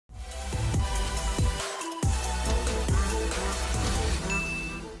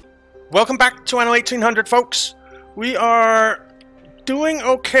Welcome back to Anno 1800, folks. We are doing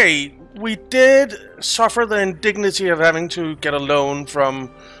okay. We did suffer the indignity of having to get a loan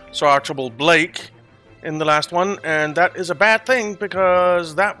from Sir Archibald Blake in the last one, and that is a bad thing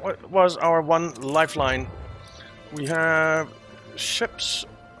because that was our one lifeline. We have ships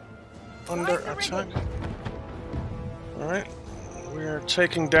under attack. Alright, we are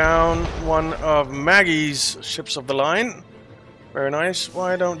taking down one of Maggie's ships of the line. Very nice.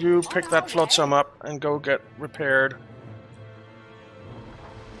 Why don't you pick that flotsam up and go get repaired?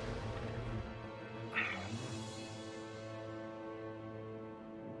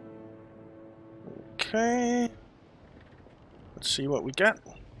 Okay. Let's see what we get.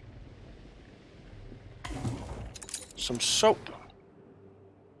 Some soap.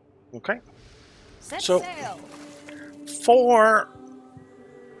 Okay. So, for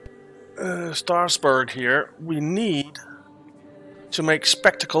Starsburg here, we need to make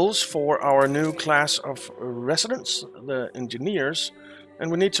spectacles for our new class of residents, the engineers,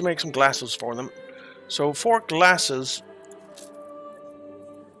 and we need to make some glasses for them. So for glasses,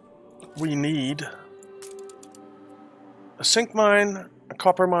 we need a zinc mine, a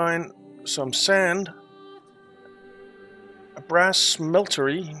copper mine, some sand, a brass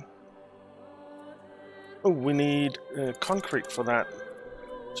smeltery. Oh, we need concrete for that.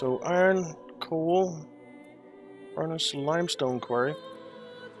 So iron, coal, furnace, limestone quarry.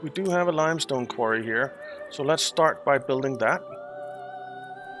 We do have a limestone quarry here, so let's start by building that.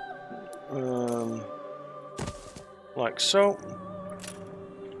 Like so.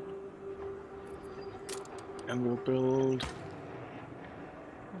 And we'll build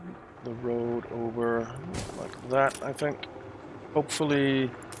the road over like that, I think.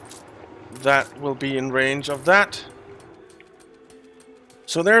 Hopefully that will be in range of that.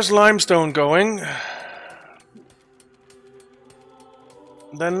 So there's limestone going.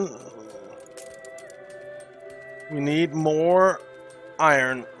 Then we need more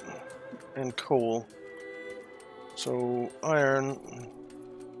iron and coal. So iron,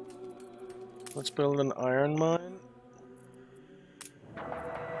 let's build an iron mine.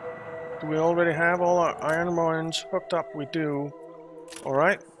 Do we already have all our iron mines hooked up? We do.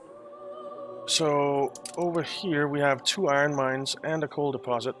 Alright. So over here we have 2 iron mines and a coal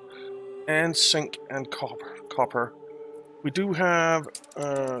deposit and zinc and copper. We do have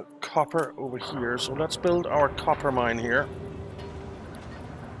copper over here, so let's build our copper mine here.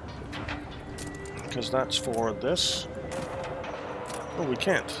 Because that's for this. Oh, we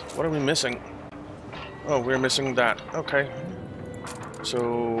can't. What are we missing? Oh, we're missing that. Okay.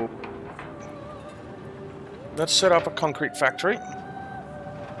 So let's set up a concrete factory.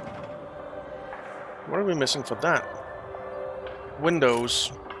 What are we missing for that?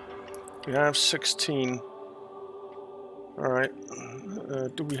 Windows. We have 16. Alright,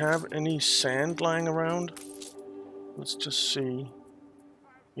 do we have any sand lying around? Let's just see.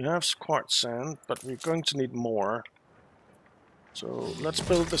 We have quartz sand, but we're going to need more. So let's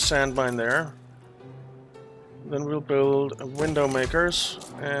build the sand mine there. Then we'll build a window makers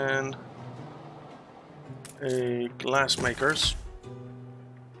and a glass makers.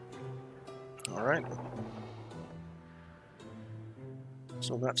 Alright.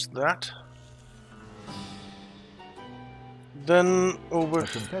 So that's that. Then over a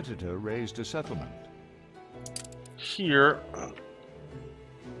competitor raised a settlement. Here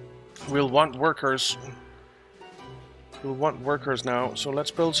we'll want workers. We'll want workers now, so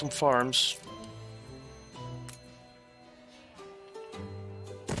let's build some farms.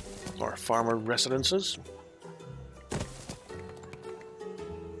 Or farmer residences.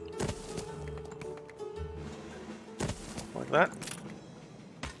 Like that.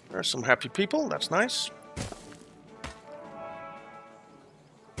 There's some happy people, that's nice.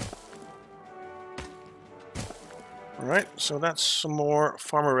 Alright, so that's some more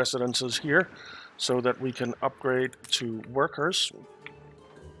farmer residences here, so that we can upgrade to workers.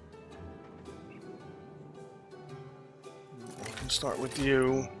 We can start with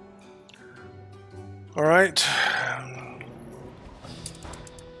you. Alright.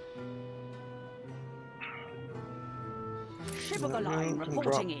 Line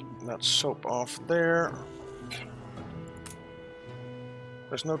reporting in. That soap off there.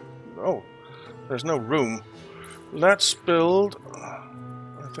 There's no... oh, there's no room. Let's build,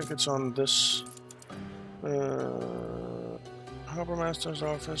 I think it's on this, Harbor Master's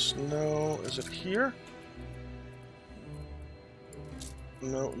office, no, is it here?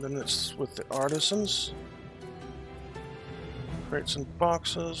 No, then it's with the artisans. Crates and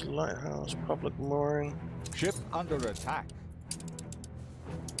boxes, lighthouse, public mooring. Ship under attack.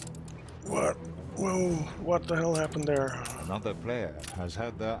 What Whoa, what the hell happened there? Another player has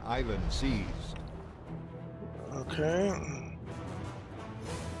had their island seized. Okay.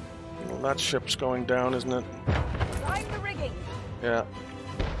 Well, that ship's going down, isn't it? Line the rigging. Yeah.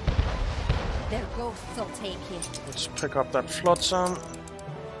 Their ghosts will take you. Let's pick up that flotsam.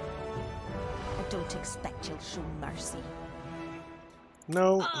 I don't expect you'll show mercy.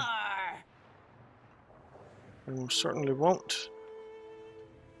 No, Arr! I certainly won't.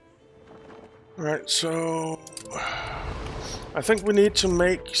 Right, so I think we need to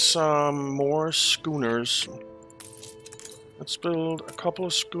make some more schooners. Let's build a couple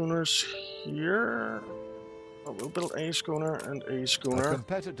of schooners here. Oh, we'll build a schooner and a A schooner.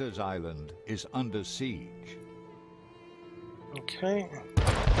 competitor's island is under siege. Okay.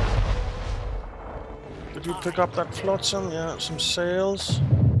 Did you pick up that flotsam? Yeah, some sails.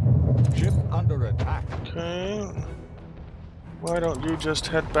 Ship under attack. Okay. Why don't you just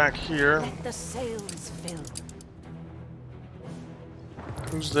head back here? Let the sails fill.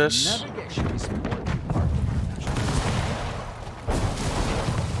 Who's this? Navigation is an important part of our national.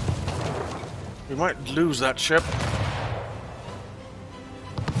 We might lose that ship.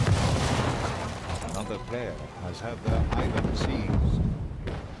 Another player has had their island seized.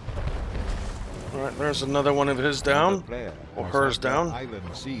 Alright, there's another one of his Another down. player Or has hers had their down. Island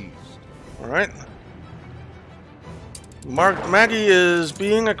seized. Alright. Maggie is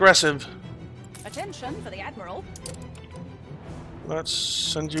being aggressive. Attention for the Admiral. Let's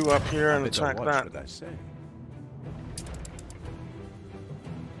send you up here and attack that. What I say?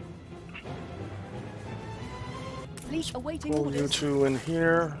 Fleet awaiting Pull you orders. two in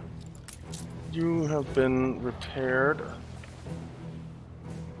here. You have been repaired.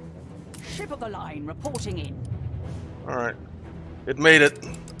 Ship of the line reporting in. Alright. It made it.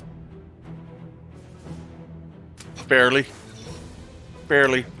 Barely.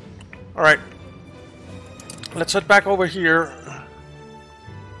 Barely. Alright. Let's head back over here.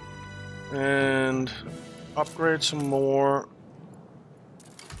 And upgrade some more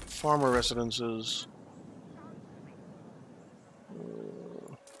farmer residences.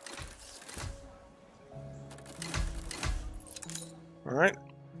 Alright.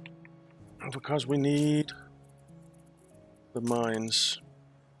 Because we need the mines.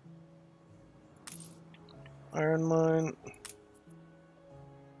 Iron mine.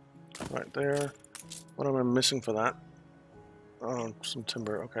 Right there. What am I missing for that? Oh, some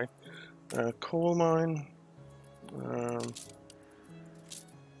timber, okay. Coal mine.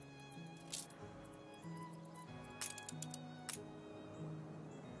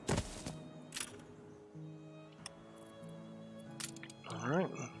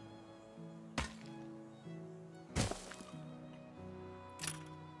 Alright.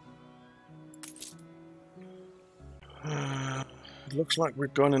 It looks like we're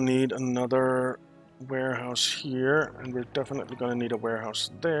gonna need another warehouse here, and we're definitely gonna need a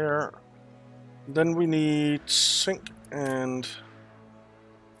warehouse there. Then we need zinc and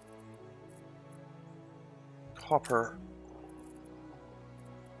copper,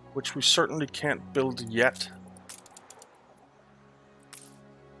 which we certainly can't build yet.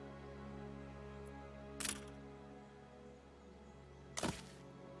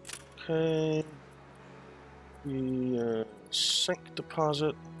 Okay. The zinc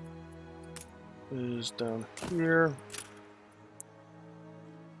deposit is down here.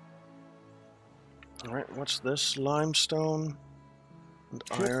 Alright, what's this? Limestone and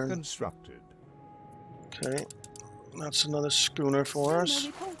Ship iron. constructed. Okay, that's another schooner for us.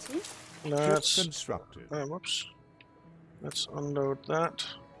 Reporting. Let's, Ship constructed. whoops. Let's unload that.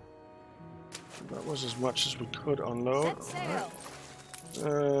 That was as much as we could unload. Set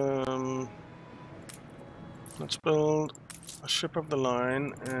sail. Let's build a ship of the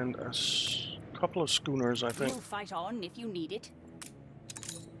line and a couple of schooners, I We'll think. fight on if you need it.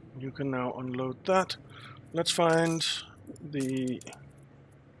 You can now unload that. Let's find the...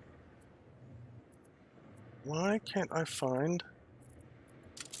 Why can't I find...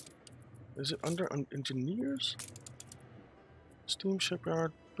 Is it under engineers? Steam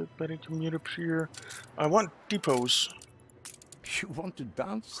shipyard, Big Betty commuter pier. I want depots. You want to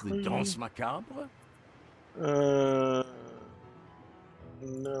dance the danse macabre?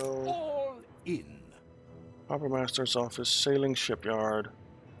 No. All in. Harbor Master's office, sailing shipyard.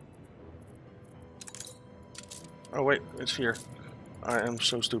 Oh wait, it's here. I am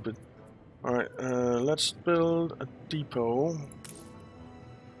so stupid. Alright, let's build a depot.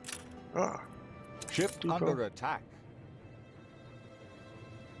 Ah, Ship Depot. under attack.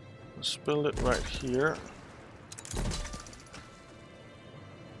 let's build it right here.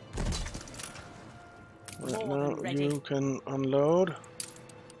 Right More now, than ready. you can unload.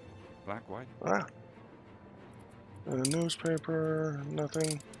 Black, white. Ah. Newspaper,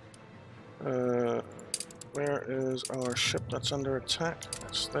 nothing. Where is our ship that's under attack?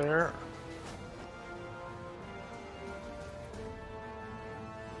 It's there.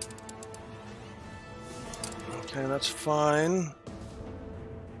 Okay, that's fine.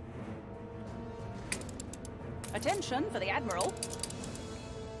 Attention for the Admiral.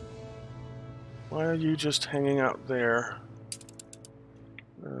 Why are you just hanging out there?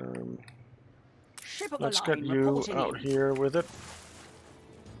 Ship of the Let's line get you reporting out in. here with it.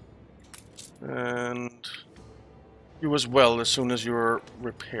 And you as well as soon as you're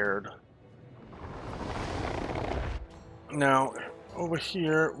repaired. Now, over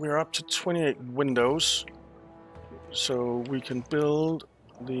here, we're up to 28 windows. So we can build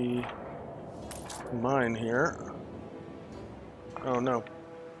the mine here. Oh no.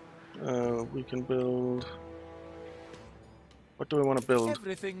 We can build... What do I want to build?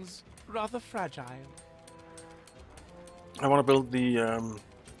 Everything's rather fragile. I want to build the,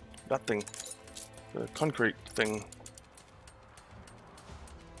 that thing. The concrete thing.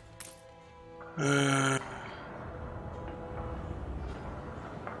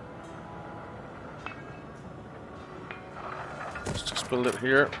 Let's just build it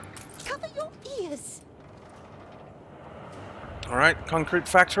here. Cover your ears. Alright, concrete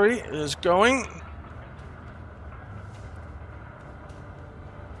factory is going.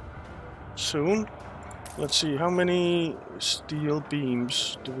 Soon. Let's see, how many steel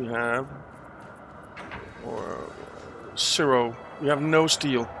beams do we have? Or 0. We have no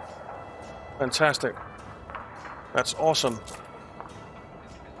steel. Fantastic. That's awesome.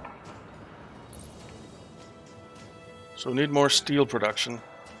 So we need more steel production,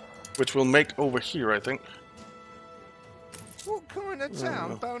 which we'll make over here, I think. What kind of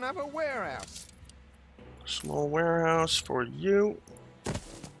town don't have a warehouse? Small warehouse for you.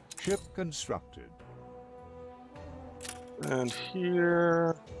 Ship constructed. And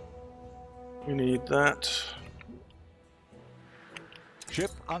here we need that.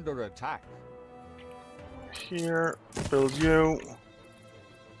 Ship under attack. Here, build you.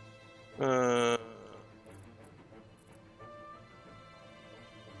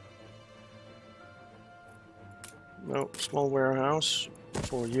 No, small warehouse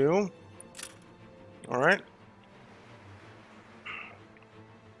for you. Alright.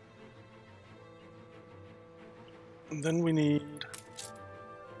 And then we need...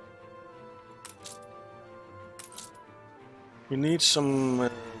 We need some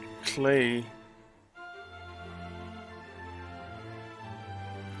clay.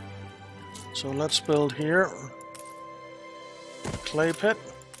 So let's build here. Clay pit.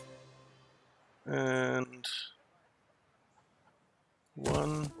 And...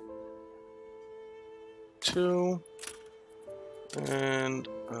 1, 2, and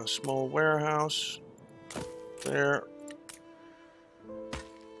a small warehouse there.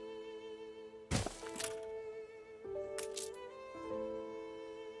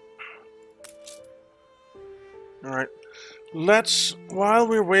 All right, let's, while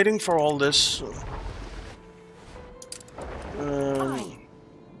we're waiting for all this,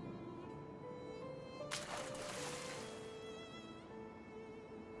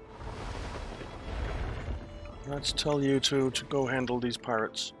 let's tell you to go handle these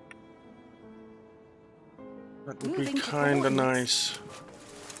pirates. That would be Moving to kinda coordinates. nice.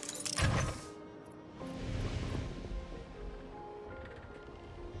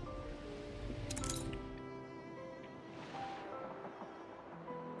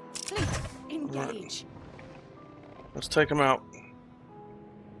 Fleet, engage. Let's take them out.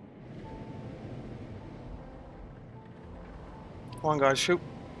 Come on, guys, shoot.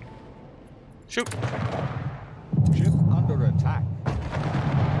 Shoot. Ship under attack.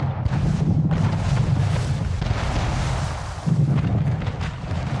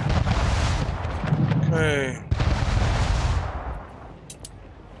 Okay.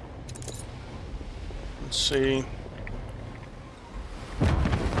 Let's see.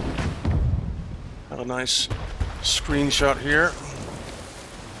 Have a nice screenshot here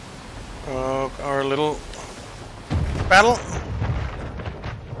of our little battle.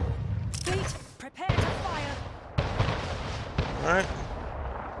 Fleet, prepare to fire. Alright.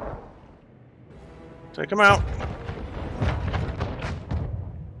 Take him out.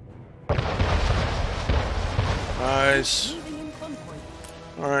 Nice. Moving in convoy.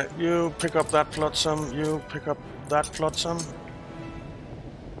 Alright, you pick up that flotsam, you pick up that flotsam.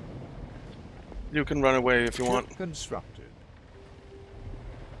 You can run away if you want. Ship constructed.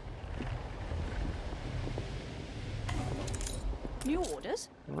 New orders.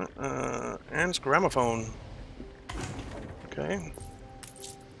 Anne's gramophone. Okay.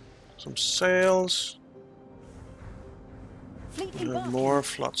 Some sails. Fleet We have embarking. more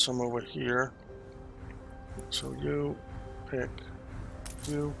flotsam over here. So you pick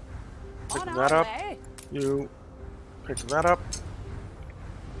On that our up. way. You pick that up.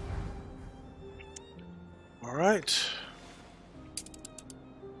 All right.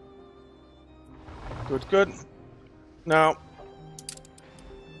 Good, good. Now,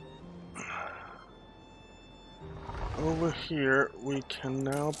 over here, we can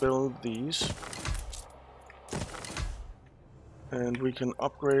now build these. And we can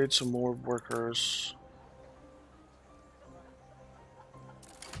upgrade some more workers.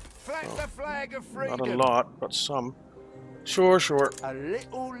 Flag the flag of freedom. Not a lot, but some. Sure, sure. A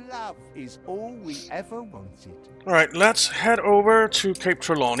little love is all we ever wanted. Alright, let's head over to Cape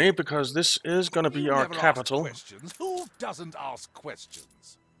Trelawney, because this is going to be our capital. Questions. Who doesn't ask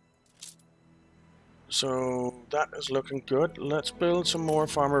questions? So, that is looking good. Let's build some more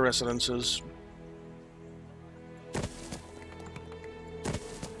farmer residences.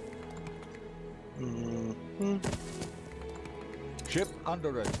 Ship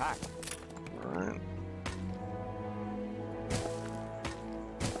under attack. Alright.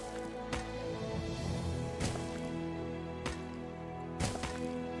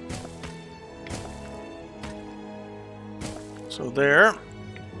 So there.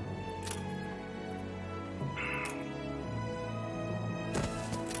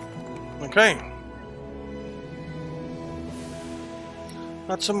 Okay.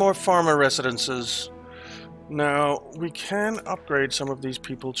 That's some more farmer residences. Now, we can upgrade some of these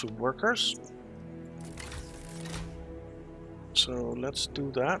people to workers. So let's do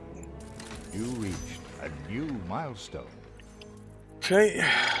that. You reached a new milestone. Okay.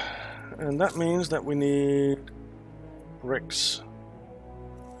 And that means that we need bricks.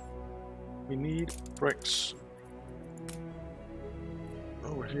 We need bricks.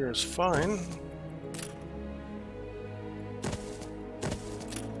 Over here is fine.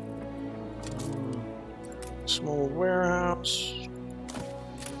 Small warehouse.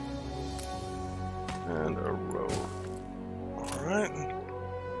 And a road. Alright.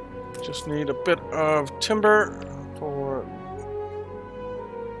 Just need a bit of timber for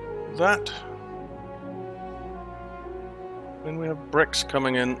that. Then we have bricks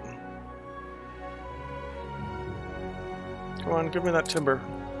coming in. Come on, give me that timber.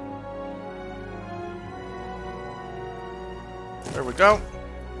 There we go.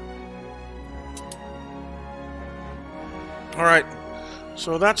 Alright,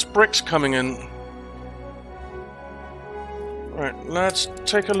 so that's bricks coming in. Alright, let's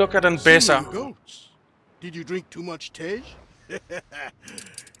take a look at Anbesa. Singing goats. Did you drink too much tej?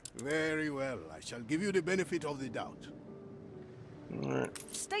 Very well. I shall give you the benefit of the doubt.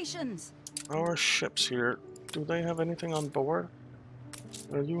 Alright, Stations. our ships here. Do they have anything on board?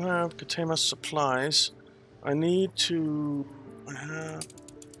 You have Katema's supplies. I need to... I have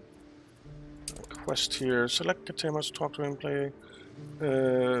a quest here. Select Katema's, talk to him, play...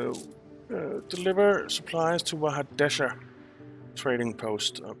 deliver supplies to Wahadesha trading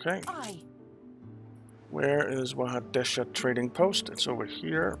post. Okay. Aye. Where is Wahadesha trading post? It's over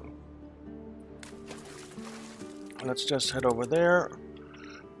here. Let's just head over there.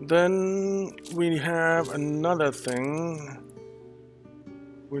 Then we have another thing.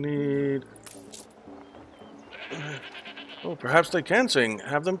 We need... Oh, perhaps they can sing.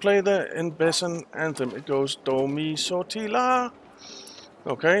 Have them play the Anbesan anthem. It goes Do Mi So Ti La.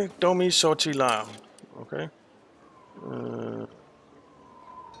 Okay, Do Mi So Ti La. Okay.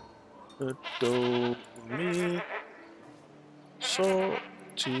 Do Mi So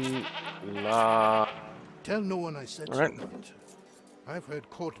Ti La. Tell no one I said All so. right. But I've heard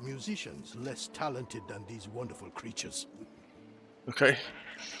court musicians less talented than these wonderful creatures. Okay.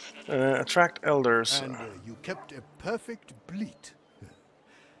 Attract elders. And you kept a perfect bleat.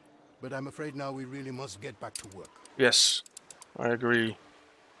 But I'm afraid now we really must get back to work. Yes, I agree.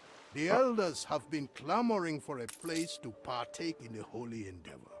 The elders have been clamoring for a place to partake in the holy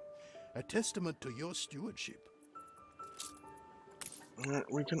endeavor. A testament to your stewardship.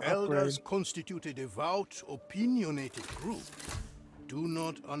 We can Elders upgrade. constitute a devout, opinionated group. Do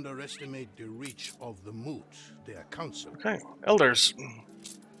not underestimate the reach of the moot, their council. Okay, elders.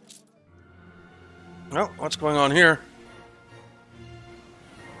 Well, what's going on here?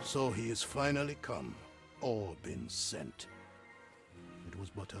 So he has finally come, or been sent. It was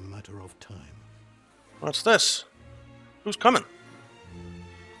but a matter of time. What's this? Who's coming?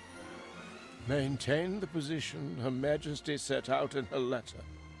 Maintain the position Her Majesty set out in her letter.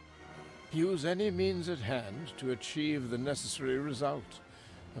 Use any means at hand to achieve the necessary result.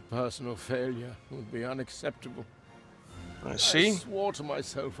 A personal failure would be unacceptable. I I see. swore to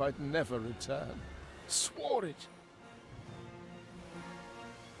myself I'd never return. Swore it.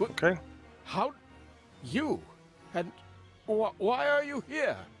 Okay. How? You? And why are you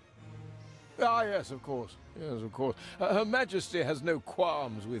here? Ah, yes, of course. Yes, of course. Her Majesty has no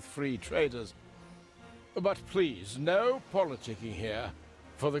qualms with free traders. But please, no politicking here,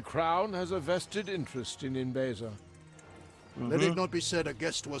 for the Crown has a vested interest in Inbeza. Let it not be said a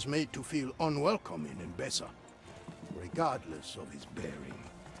guest was made to feel unwelcome in Mbesa, regardless of his bearing.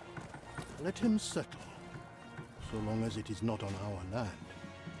 Let him settle, so long as it is not on our land.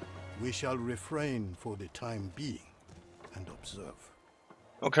 We shall refrain for the time being and observe.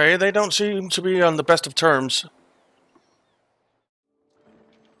 Okay, they don't seem to be on the best of terms.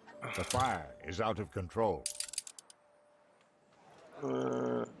 The fire is out of control.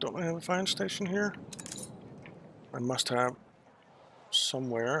 Don't I have a fire station here? I must have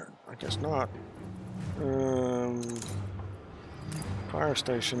somewhere. I guess not. Fire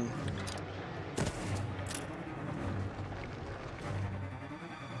station.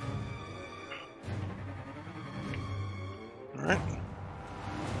 Alright.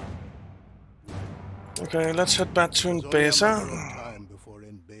 Okay, let's head back to It was only a matter of Mbesa. time before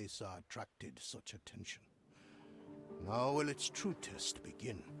Mbesa attracted such attention. Now will its true test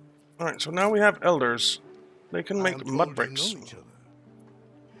begin. Alright, so now we have elders. They can I make am told mud you bricks. know each other.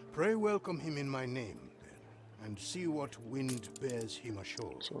 Pray welcome him in my name, then, and see what wind bears him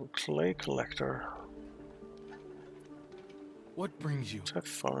ashore. So, clay collector. What brings you? Tech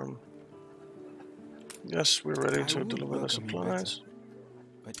farm. Yes, we're ready I to would deliver the welcome you supplies.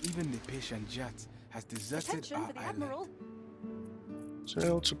 But even the patient Jat has deserted Attention our for the island. Admiral.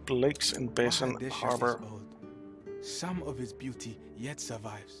 Sail to Blake's in Basin Mahadesha is Harbor. old. Some of his beauty yet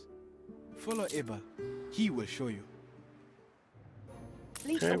survives. Follow Abel. He will show you.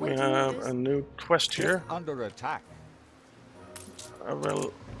 Fleet Okay, we awaiting have orders. a new quest here. Under attack.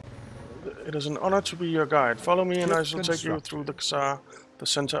 Well, it is an honor to be your guide. Follow me and I shall take you construct. through the Kasar, the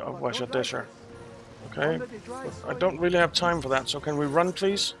center of Washadesha. Okay? But I don't really have time for that, so can we run,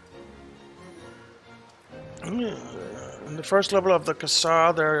 please? In the first level of the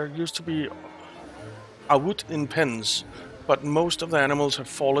Kasar, there used to be Awut in pens, but most of the animals have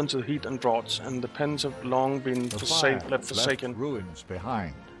fallen to heat and draughts, and the pens have long been The fire left forsaken. ruins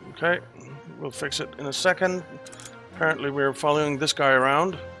behind. Okay, we'll fix it in a second. Apparently we're following this guy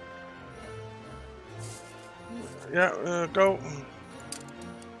around. Yeah, go.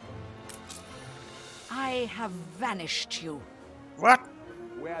 I have vanished you. What?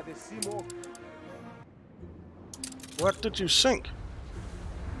 Where the Seymour. What did you sink?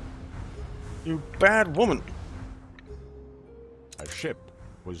 You bad woman. A ship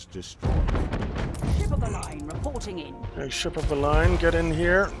was destroyed. Ship of the line reporting in. Okay, ship of the line, get in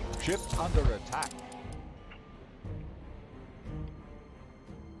here. Ship under attack.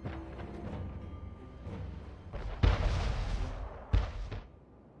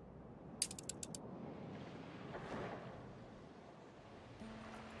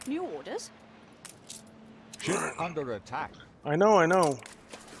 New orders? Ship under attack. I know, I know.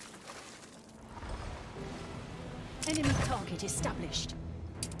 Enemy target established.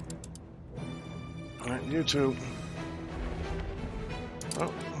 Alright, you two.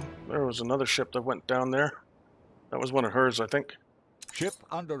 Oh, there was another ship that went down there. That was one of hers, I think. Ship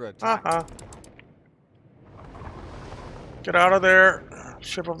under attack. Haha. Get out of there,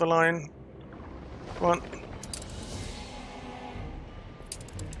 ship of the line. Come on.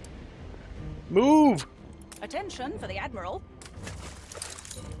 Move! Attention for the Admiral.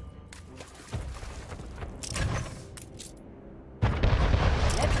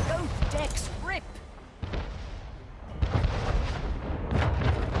 Let both decks rip.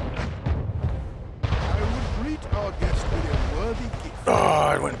 I would greet our guest with a worthy gift.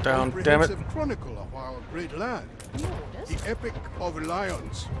 Oh, it went down, damn it. Comprehensive chronicle of our great land. New orders? The Epic of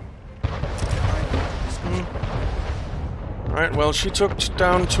Lions. Alright, well, she took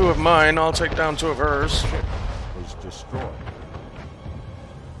down 2 of mine. I'll take down 2 of hers. Ship was destroyed.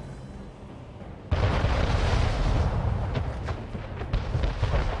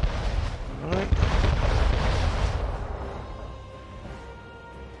 Alright.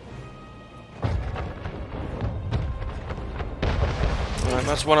 Alright,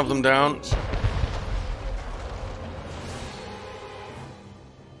 that's one of them down.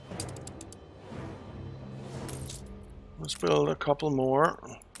 Let's build a couple more.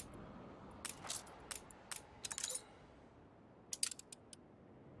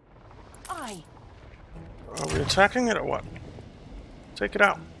 Aye. Are we attacking it or what? Take it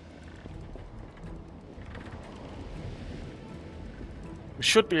out. We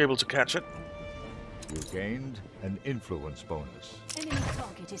should be able to catch it. You gained an influence bonus. Enemy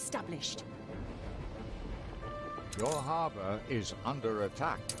target established. Your harbor is under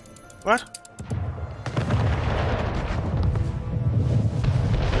attack. What?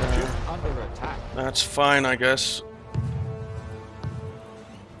 Ship under attack. That's fine, I guess.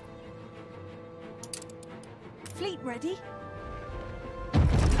 Fleet ready?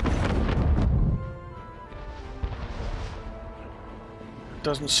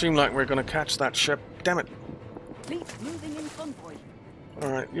 Doesn't seem like we're gonna catch that ship. Damn it. Fleet moving in convoy.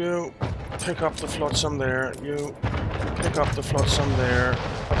 Alright, you pick up the flotsam there. You pick up the flotsam there.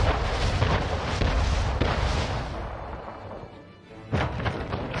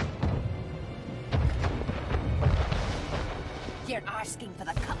 You're asking for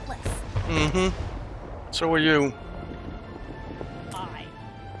the cutlass. Mm-hmm. So are you. Aye.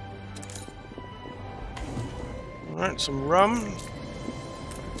 Alright, some rum.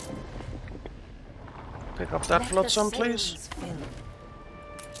 Pick up that Let the flotsam, sails please. fill.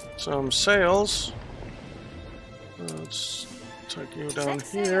 Some sails. Let's take you down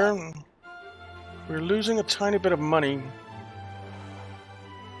Set here. sail. We're losing a tiny bit of money.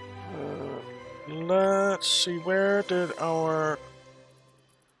 Let's see, where did our...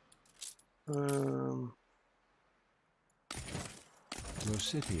 Your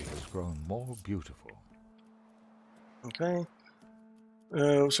city has grown more beautiful. Okay.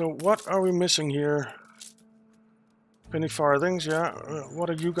 So what are we missing here? Penny farthings, yeah. What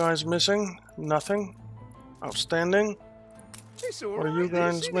are you guys missing? Nothing. Outstanding. It's all What are right, you this,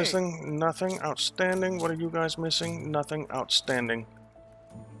 guys isn't it? missing? Nothing. Outstanding. What are you guys missing? Nothing. Outstanding.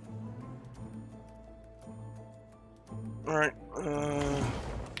 Alright.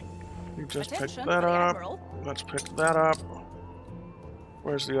 You just picked Attention that for the up. Admiral. Let's pick that up.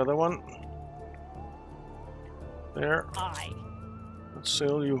 Where's the other one? There. Aye. Let's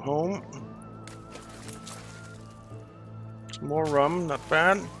sail you home. Some more rum, not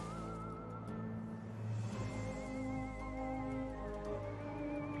bad.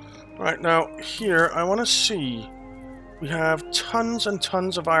 Right, now here I want to see. We have tons and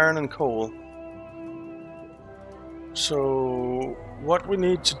tons of iron and coal. So what we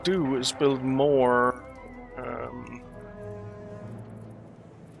need to do is build more.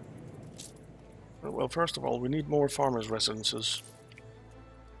 Well, first of all, we need more farmers' residences.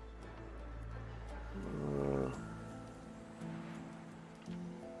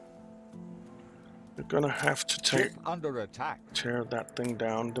 We're gonna have to take. Ship under attack. Tear that thing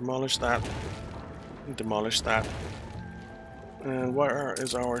down, demolish that, and demolish that. And where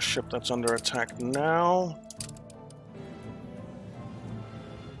is our ship that's under attack now?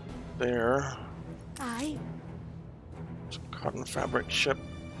 There. Aye. It's a cotton fabric ship.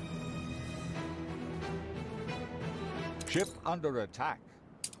 Ship under attack.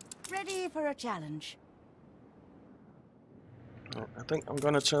 Ready for a challenge. I think I'm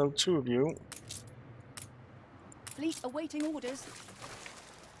gonna tell two of you Fleet awaiting orders.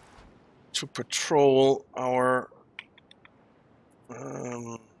 to patrol our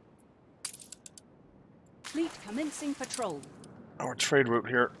Fleet commencing patrol. our trade route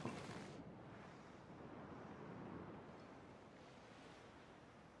here.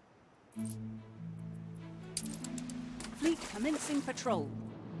 Fleet commencing patrol.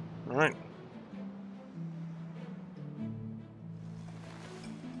 All right.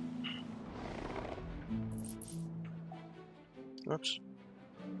 Oops.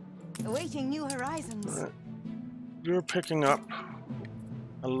 Awaiting new horizons. All right. You're picking up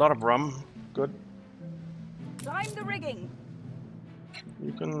a lot of rum. Good. Climb the rigging.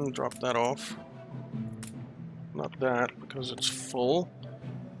 You can drop that off. Not that, because it's full.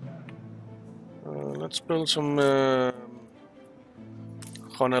 Let's build some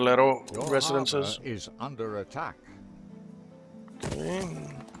Jonelero Your residences. harbor is under attack. Okay.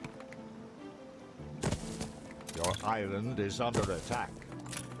 Your island is under attack.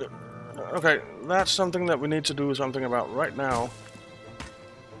 Okay, that's something that we need to do something about right now.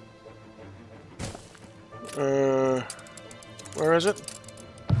 Where is it?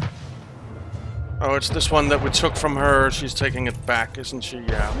 Oh, it's this one that we took from her. She's taking it back, isn't she?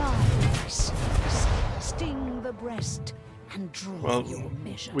 Yeah. Marvelous. Sting the breast and draw Well, your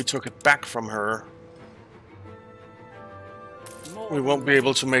measure. we took it back from her. More We won't be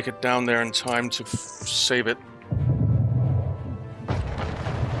able to make it down there in time to save it.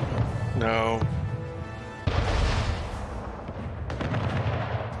 No.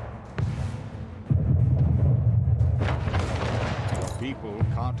 People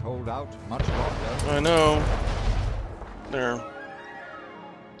can't hold out much longer. I know. There.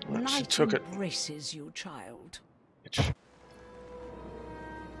 She Night took it. embraces you, child. Itch.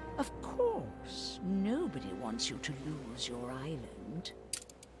 Of course, nobody wants you to lose your island.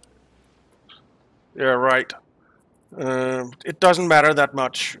 Yeah, right. It doesn't matter that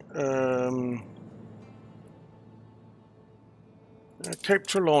much. Cape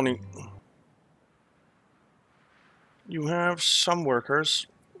Trelawney. You have some workers.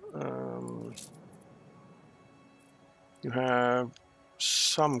 You have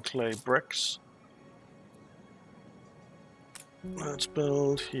some clay bricks. Let's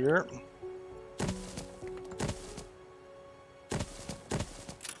build here.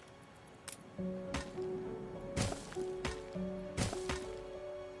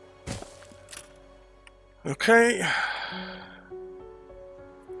 Okay.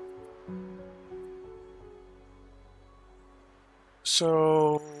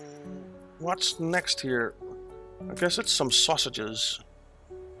 So, what's next here? I guess it's some sausages.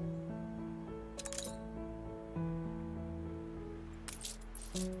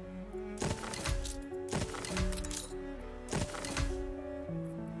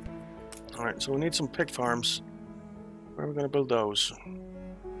 Alright, so we need some pig farms. Where are we going to build those?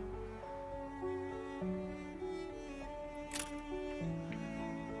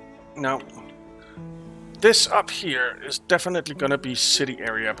 Now, this up here is definitely going to be city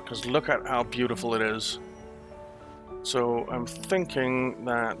area, because look at how beautiful it is. So I'm thinking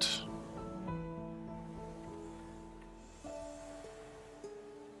that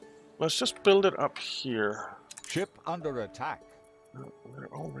let's just build it up here. Ship under attack. No, they're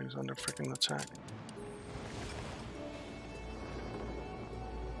always under freaking attack.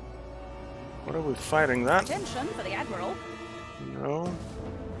 What are we fighting? That? Attention for the Admiral. No.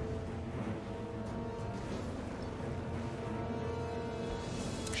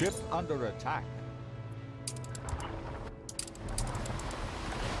 Ship under attack.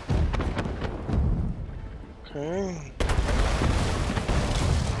 Okay.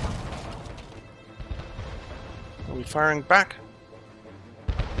 Are we firing back?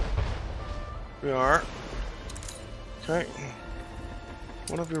 We are. Okay.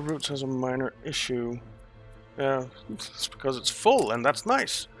 One of your routes has a minor issue. Yeah, it's because it's full, and that's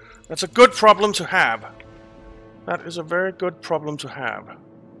nice. That's a good problem to have. That is a very good problem to have.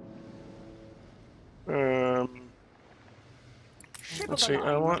 Let's see,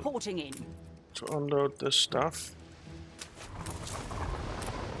 I want Reporting in. to unload this stuff.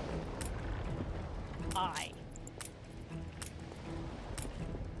 Aye.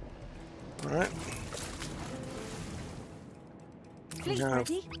 Alright. We Fleet have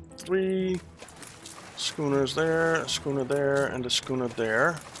ready. 3 schooners there, a schooner there, and a schooner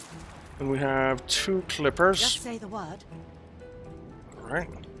there. And we have 2 clippers. Just say the word. Alright.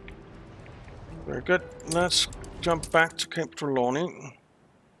 Very good. Let's jump back to Cape Trelawney,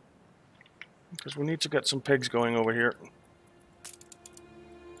 because we need to get some pigs going over here.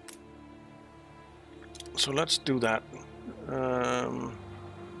 So let's do that.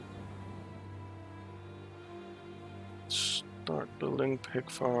 Start building pig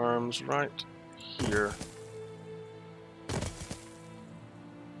farms right here.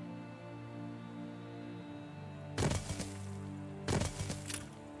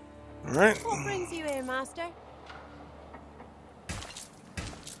 Alright. What brings you here, Master?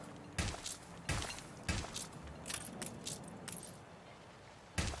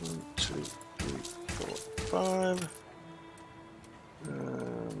 One, 2, 3, 4, 5.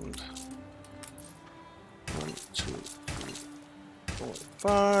 And 1, 2, 3, 4,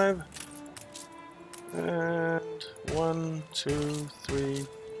 5. And 1, 2, 3,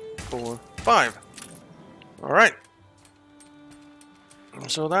 4, 5. Alright.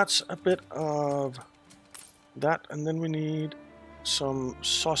 So that's a bit of that, and then we need some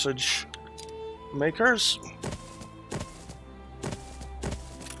sausage makers.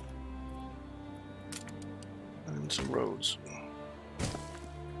 And some roads.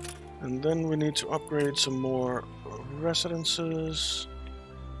 And then we need to upgrade some more residences.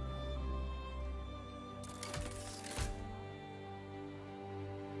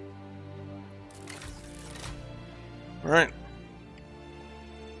 Alright.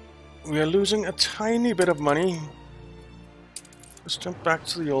 We are losing a tiny bit of money. Let's jump back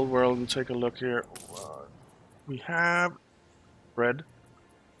to the old world and take a look here. We have bread.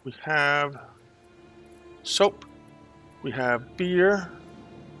 We have soap. We have beer.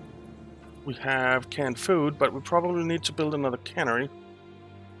 We have canned food, but we probably need to build another cannery.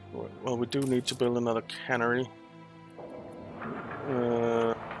 Well, we do need to build another cannery.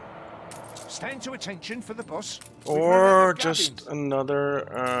 Stand to attention for the boss. Or just another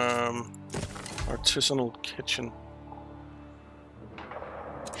artisanal kitchen.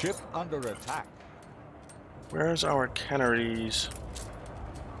 Ship under attack. Where's our canneries?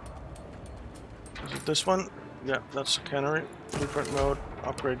 Is it this one? Yeah, that's the cannery. Blueprint mode.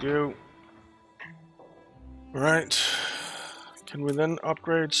 Upgrade you. Right. Can we then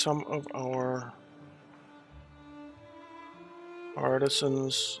upgrade some of our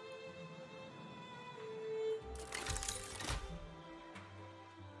artisans?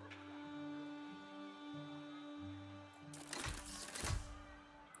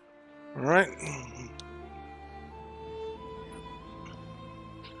 All right.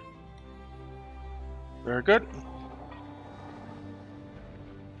 Very good.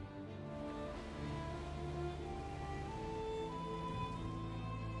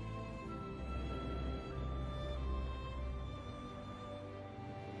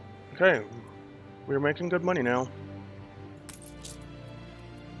 Okay, we're making good money now.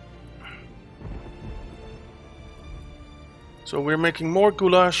 So we're making more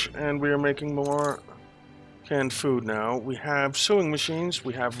goulash and we're making more canned food now. We have sewing machines,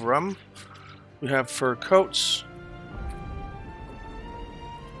 we have rum, we have fur coats.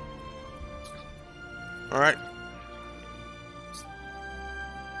 Alright.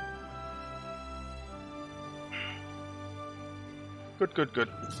 Good, good, good.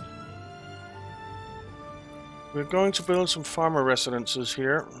 We're going to build some farmer residences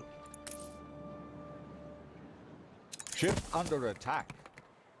here. Ship under attack.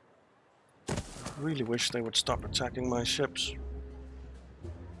 I really wish they would stop attacking my ships.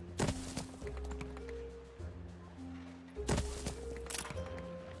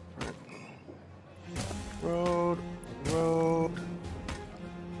 Road, road,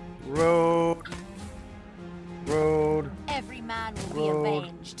 road, road. Every man will be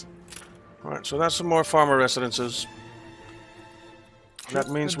avenged. Alright, so that's some more farmer residences. That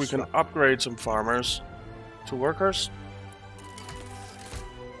means we can upgrade some farmers to workers.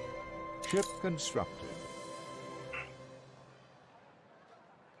 Ship constructed.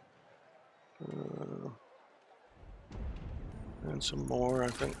 And some more, I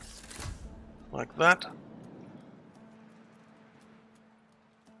think. Like that.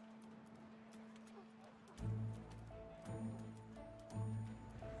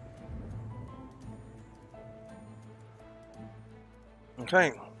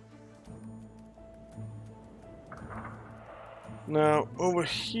 Okay. Now, over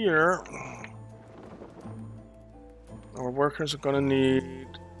here, our workers are going to need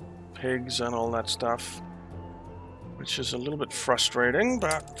pigs and all that stuff, which is a little bit frustrating,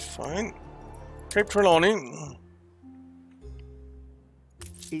 but fine. Cape Trelawney,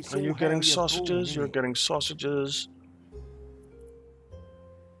 are you getting sausages? You're getting sausages.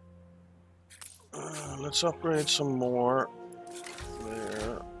 Let's upgrade some more.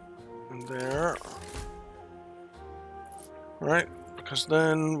 There and there. Right, because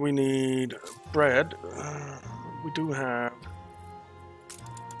then we need bread. We do have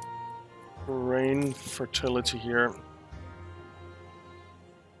grain fertility here.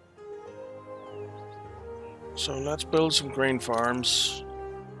 So let's build some grain farms.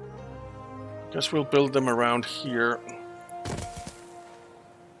 Guess we'll build them around here.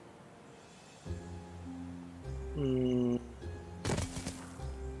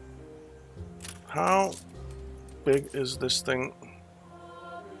 How big is this thing?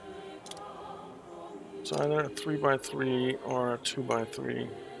 It's either a 3x3 or a 2x3.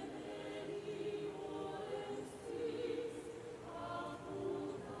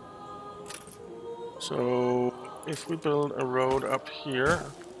 So if we build a road up here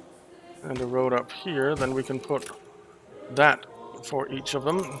and a road up here, then we can put that for each of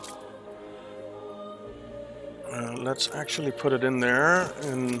them. Let's actually put it in there.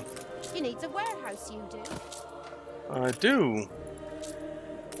 And You need a warehouse, you do. I do.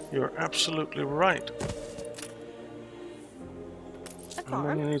 You're absolutely right. A And farm?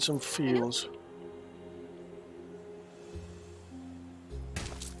 then you need some fields.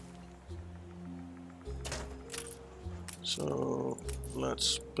 So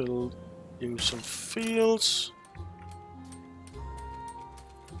let's build you some fields.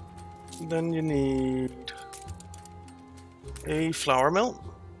 Then you need a flour mill.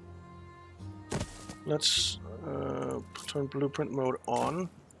 Let's turn blueprint mode on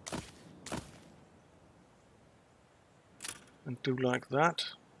and do like that.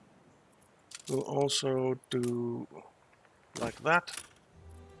 We'll also do like that.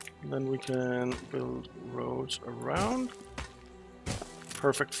 And then we can build roads around.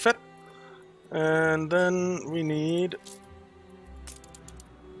 Perfect fit. And then we need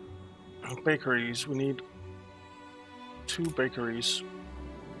bakeries. We need 2 bakeries.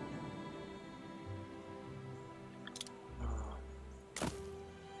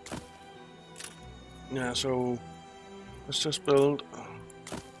 Yeah, so let's just build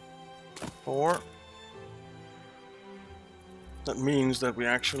 4. That means that we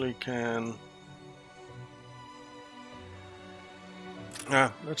actually can...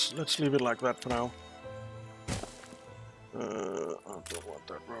 let's leave it like that for now. I don't want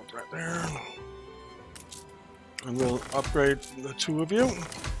that road right there. And we'll upgrade the two of you.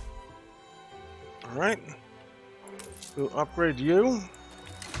 Alright. We'll upgrade you.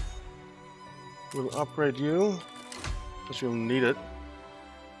 We'll upgrade you. Because you'll need it.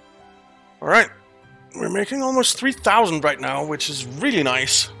 Alright. We're making almost 3,000 right now, which is really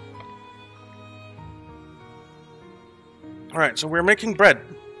nice. Alright, so we're making bread.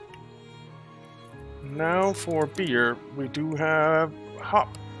 Now for beer, we do have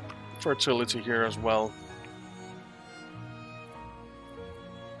hop fertility here as well.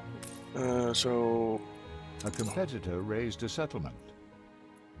 So... A competitor raised a settlement.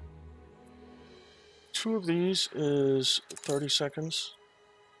 2 of these is 30 seconds.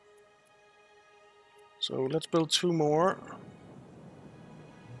 So let's build 2 more.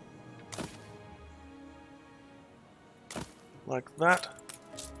 Like that.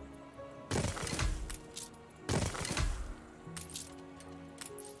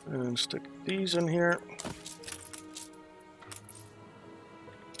 And stick these in here.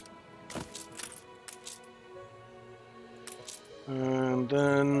 And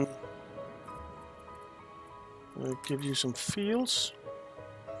then I'll give you some fields.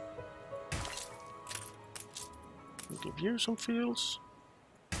 I'll give you some fields.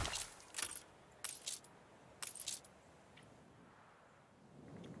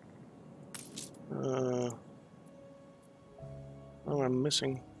 Oh, I'm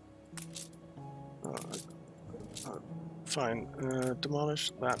missing. Fine.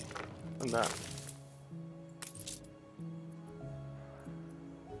 Demolish that and that.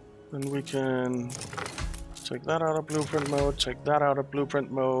 Then we can take that out of blueprint mode, take that out of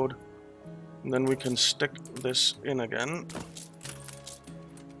blueprint mode, and then we can stick this in again.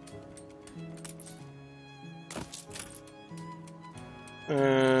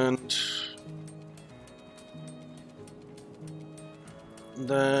 And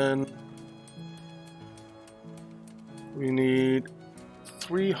then we need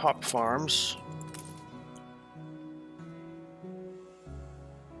 3 hop farms.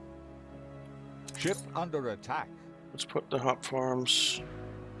 Ship under attack. Let's put the hop farms.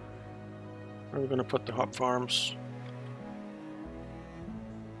 Where are we going to put the hop farms?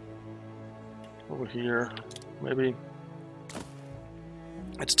 Over here, maybe.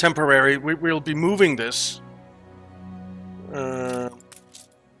 It's temporary. We'll be moving this.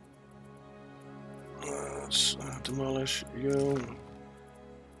 Let's demolish you.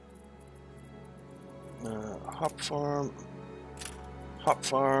 Hop farm. Hop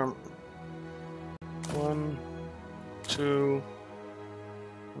farm. 1, 2,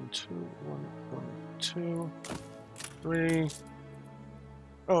 1, 2, 1, 2, 3.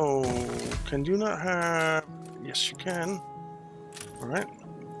 Oh, can you not have... Yes, you can. Alright,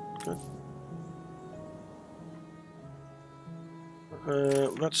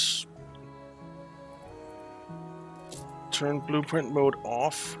 good. Let's turn blueprint mode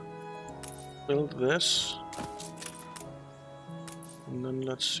off. Build this. And then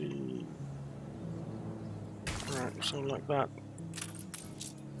let's see... Alright, so like that.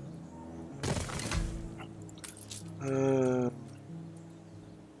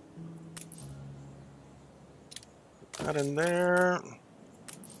 That in there.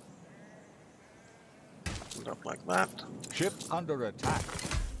 Put it up like that. Ship under attack.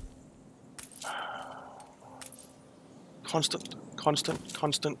 Constant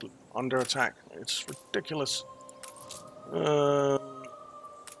under attack. It's ridiculous.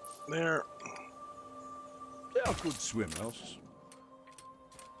 There. They are good swimmers.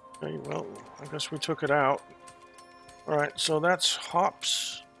 Okay, well, I guess we took it out. Alright, so that's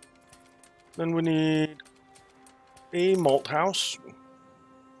hops. Then we need a malt house.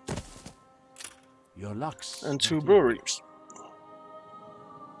 Your luck's And 2 breweries.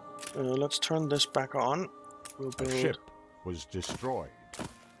 Let's turn this back on. We'll build a ship was destroyed.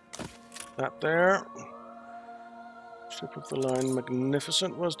 that there. Ship of the line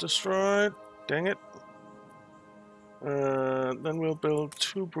Magnificent was destroyed. Dang it. Then we'll build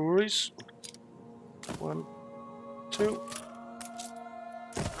 2 breweries. 1, 2.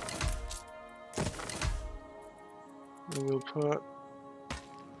 And we'll put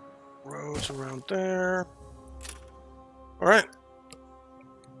roads around there. Alright.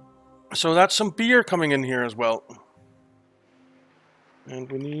 So that's some beer coming in here as well. And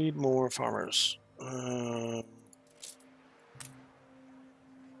we need more farmers. Like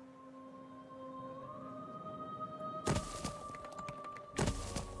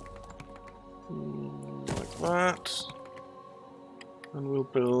that. We'll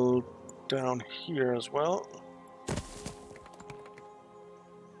build down here as well.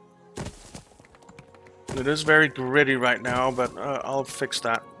 It is very gritty right now, but I'll fix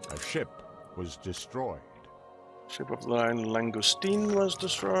that. A ship was destroyed. Ship of the line Langoustine was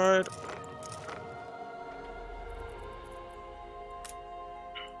destroyed.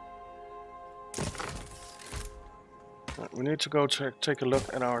 Right, we need to go take a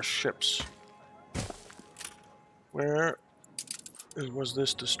look at our ships. Where was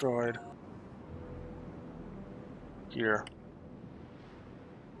this destroyed? Here.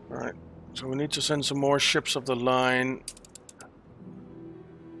 Right. So we need to send some more ships of the line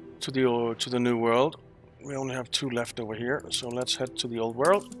to the new world. We only have 2 left over here, so let's head to the old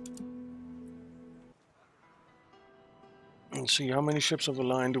world. And see how many ships of the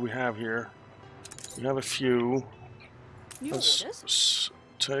line do we have here. We have a few. Let's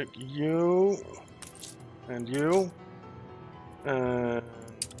take you and you and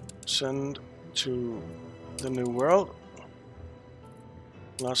send to the new world.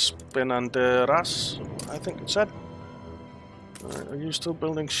 Las Penanderas, I think it said. Are you still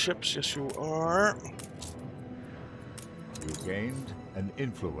building ships? Yes, you are. You gained an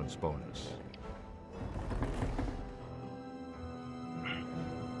influence bonus.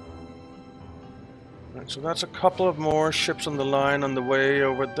 Right, so that's a couple of more ships on the line on the way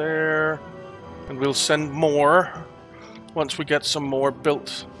over there. And we'll send more once we get some more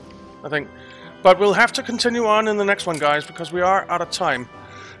built, I think. But we'll have to continue on in the next one, guys, because we are out of time.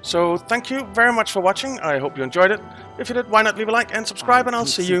 So thank you very much for watching. I hope you enjoyed it. If you did, why not leave a like and subscribe, and I'll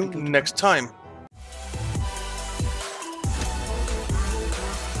see you next time.